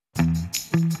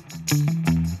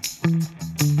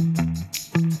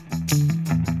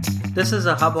This is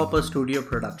a Hubhopper Studio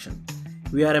production.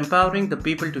 We are empowering the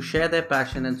people to share their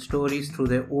passion and stories through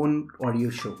their own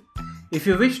audio show. If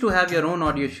you wish to have your own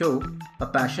audio show, a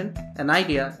passion, an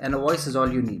idea, and a voice is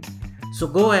all you need. So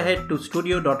go ahead to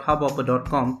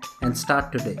studio.hubhopper.com and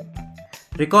start today.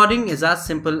 Recording is as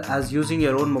simple as using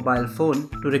your own mobile phone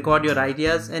to record your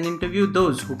ideas and interview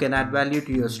those who can add value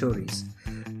to your stories.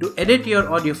 To edit your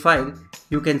audio file,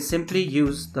 you can simply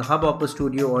use the Hubhopper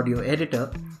Studio Audio Editor,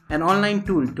 an online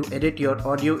tool to edit your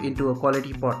audio into a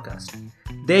quality podcast.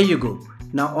 There you go.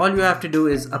 Now all you have to do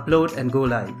is upload and go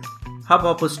live.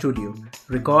 Hubhopper Studio.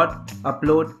 Record,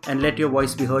 upload, and let your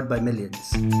voice be heard by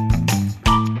millions.